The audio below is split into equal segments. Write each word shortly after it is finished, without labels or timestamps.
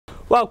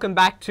Welcome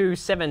back to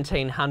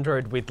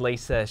 1700 with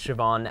Lisa,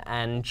 Siobhan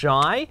and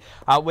Jai.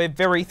 We're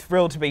very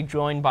thrilled to be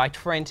joined by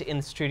Trent in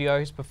the studio,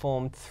 who's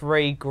performed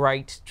 3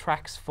 great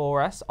tracks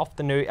for us off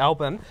the new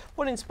album.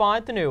 What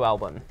inspired the new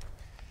album?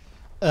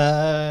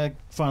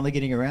 Finally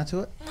getting around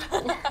to it.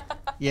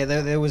 Yeah,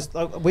 there was.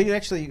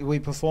 We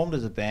performed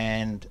as a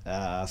band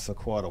for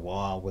quite a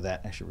while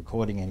without actually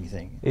recording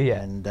anything.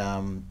 Yeah. And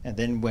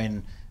then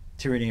when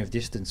Tyranny of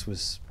Distance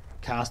was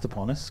cast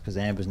upon us, because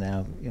Amber's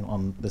now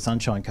on the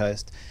Sunshine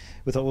Coast,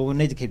 we thought, well, we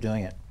need to keep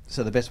doing it.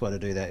 So the best way to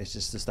do that is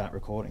just to start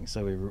recording.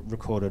 So we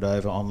recorded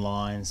over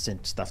online,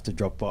 sent stuff to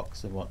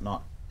Dropbox and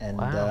whatnot. And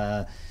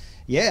wow.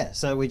 Yeah,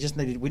 so we just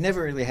needed. We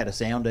never really had a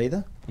sound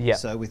either. Yeah.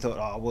 So we thought,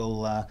 oh,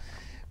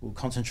 we'll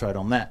concentrate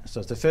on that. So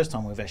it's the first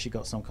time we've actually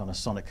got some kind of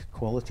sonic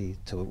quality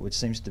to it, which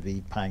seems to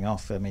be paying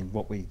off. I mean,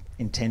 what we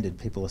intended,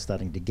 people are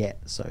starting to get.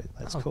 So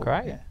that's cool.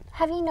 Great. Yeah.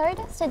 Have you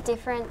noticed a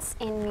difference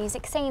in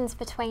music scenes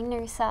between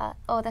Noosa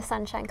or the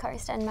Sunshine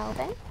Coast and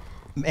Melbourne?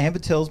 Amber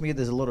tells me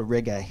there's a lot of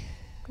reggae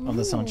on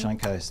the Sunshine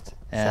Coast.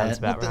 Sounds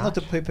about right. Not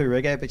to poo-poo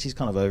reggae, but she's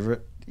kind of over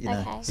it. You know,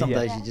 Okay. some Yeah.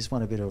 days you just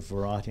want a bit of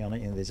variety on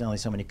it. There's only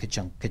so many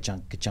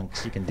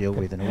ka-chunks you can deal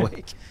with in a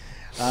week.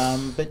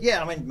 But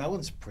yeah, I mean,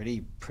 Melbourne's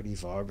pretty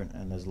vibrant,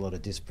 and there's a lot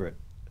of disparate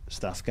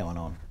stuff going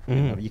on.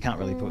 You can't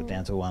really put it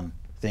down to one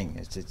thing.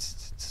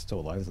 It's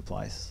all over the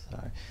place.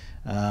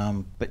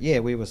 So, but yeah,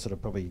 we were sort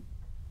of probably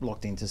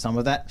locked into some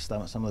of that,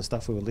 some of the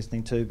stuff we were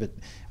listening to, but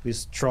we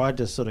tried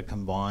to sort of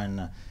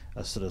combine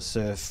a sort of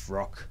surf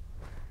rock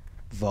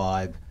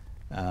vibe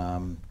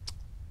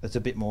that's a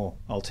bit more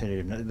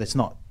alternative. That's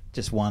not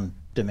just one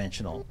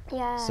dimensional.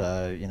 Yeah.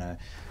 So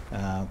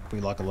we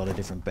like a lot of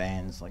different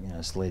bands, like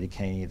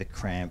Sleater-Kinney, The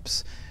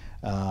Cramps,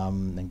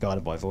 and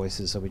Guided by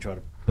Voices. So we try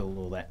to build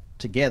all that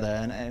together,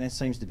 and it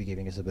seems to be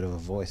giving us a bit of a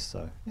voice.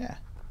 So yeah.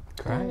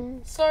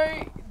 Great.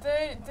 So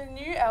the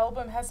new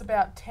album has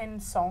about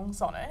 10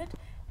 songs on it.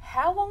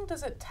 How long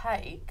does it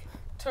take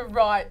to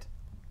write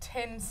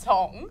 10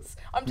 songs?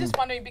 I'm just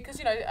wondering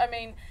because, I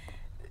mean,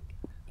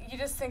 you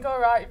just think, all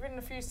right, you've written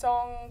a few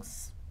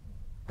songs,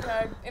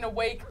 in a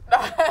week.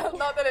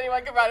 Not that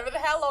anyone can write it, but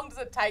how long does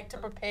it take to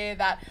prepare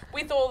that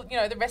with all,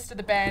 the rest of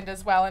the band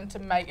as well and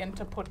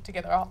to put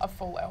together a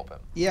full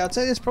album? Yeah, I'd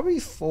say there's probably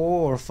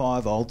 4 or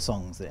 5 old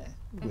songs there,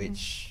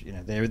 which,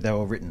 they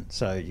were written.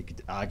 So you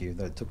could argue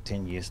that it took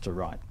 10 years to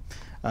write.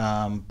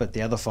 But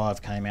the other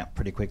 5 came out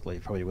pretty quickly,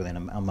 probably within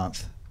a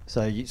month.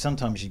 So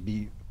sometimes you'd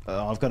be,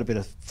 I've got a bit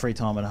of free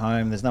time at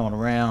home, there's no one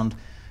around,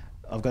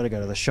 I've got to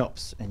go to the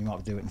shops, and you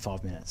might do it in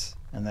 5 minutes,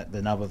 and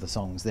the nub of the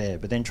song's there.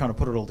 But then trying to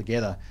put it all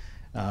together,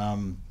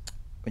 when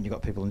you've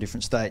got people in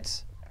different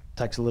states,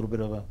 takes a little bit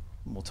of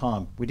more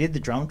time. We did the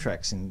drum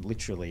tracks in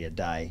literally a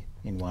day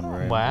in one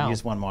room. Wow. We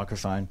used one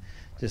microphone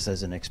just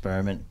as an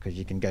experiment, because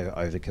you can go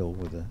overkill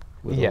with all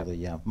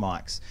the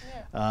mics.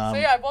 Yeah.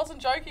 See, I wasn't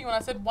joking when I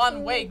said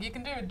 1 week. You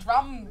can do a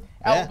drum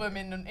album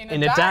in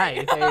a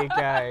day. There you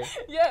go.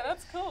 Yeah,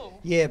 that's cool.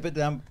 Yeah, but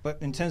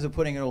in terms of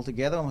putting it all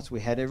together, once we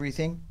had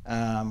everything,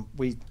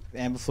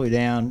 Amber flew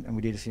down and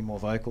we did a few more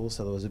vocals,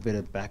 so there was a bit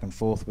of back and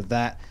forth with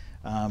that.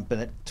 But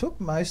it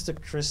took most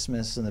of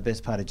Christmas and the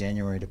best part of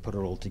January to put it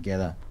all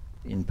together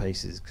in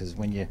pieces, because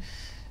when you're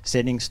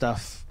setting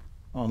stuff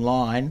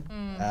online,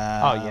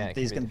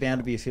 there's bound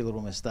to be a few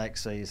little mistakes,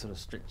 so you're sort of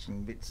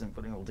stretching bits and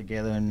putting it all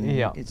together, and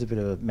it's a bit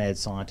of a mad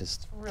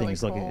scientist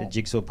things, like a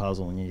jigsaw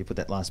puzzle, and you put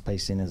that last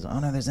piece in as, oh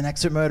no, there's an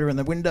axe murder in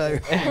the window.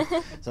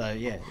 So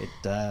yeah,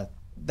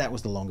 that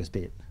was the longest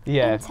bit.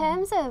 Yeah. In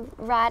terms of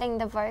writing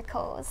the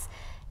vocals,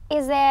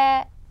 is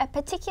there a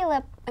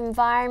particular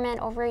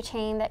environment or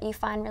routine that you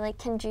find really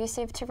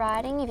conducive to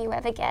writing if you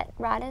ever get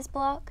writer's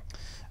block?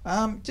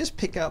 Just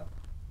pick up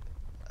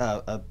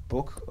a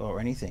book or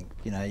anything.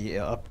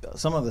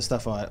 Some of the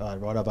stuff I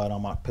write about, I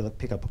might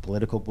pick up a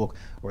political book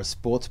or a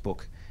sports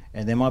book,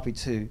 and there might be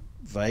 2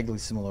 vaguely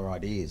similar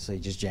ideas, so you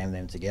just jam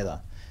them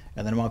together.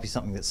 And then it might be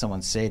something that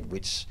someone said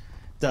which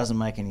doesn't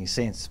make any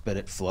sense, but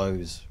it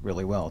flows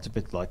really well. It's a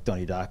bit like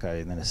Donnie Darko,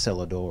 and then a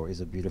cellar door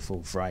is a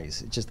beautiful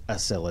phrase. It's just a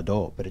cellar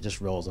door, but it just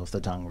rolls off the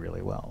tongue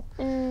really well.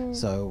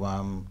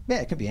 So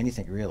it could be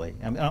anything really.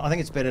 I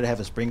think it's better to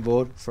have a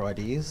springboard for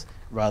ideas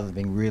rather than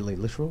being really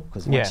literal,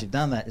 because once you've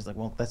done that, it's like,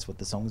 well, that's what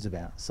the song's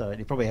about. So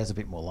it probably has a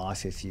bit more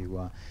life if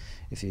you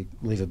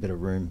leave a bit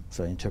of room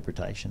for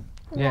interpretation.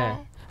 Yeah.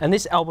 And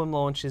this album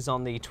launch is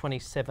on the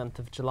 27th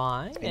of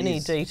July. Any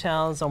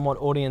details on what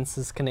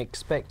audiences can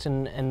expect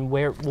and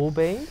where it will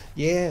be?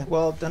 Yeah,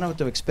 well, I don't know what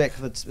to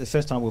expect. It's the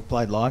first time we've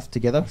played live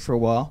together for a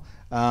while,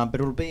 but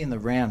it'll be in the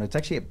round. It's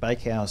actually at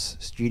Bakehouse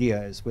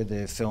Studios, where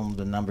they've filmed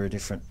a number of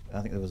different,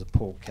 I think there was a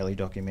Paul Kelly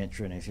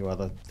documentary and a few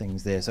other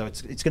things there. So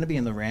it's going to be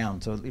in the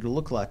round, so it'll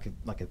look like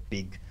a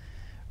big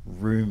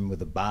room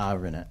with a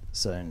bar in it.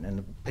 So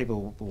and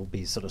people will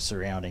be sort of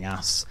surrounding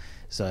us.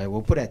 So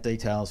we'll put out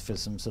details for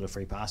some sort of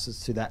free passes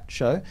to that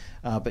show,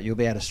 but you'll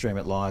be able to stream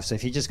it live. So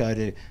if you just go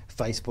to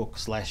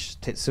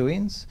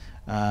Facebook/Tetsuians,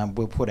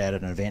 we'll put out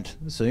an event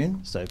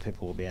soon, so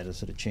people will be able to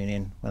sort of tune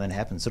in when that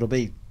happens. So it'll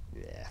be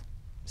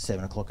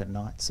 7 o'clock at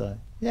night. So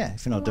yeah,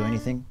 if you're not doing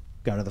anything,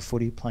 going to the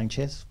footy, playing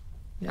chess,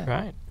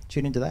 Great.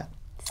 tune into that.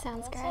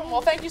 Sounds Awesome. great.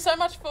 Well, thank you so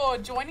much for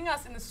joining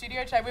us in the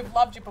studio today. We've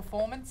loved your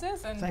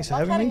performances and Thanks for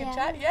loved having having me. a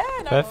chat. Yeah,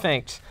 no,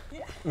 Perfect.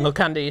 Look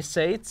under your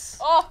seats.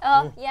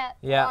 Oh, Yeah.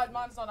 Yeah.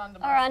 mine's not under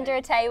Or my under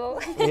a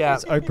table. Yeah.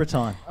 It's Oprah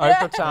time.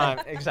 Oprah time,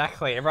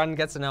 exactly. Everyone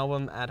gets an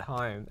album at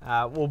home.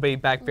 We'll be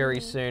back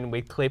very soon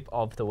with Clip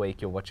of the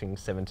Week. You're watching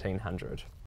 1700.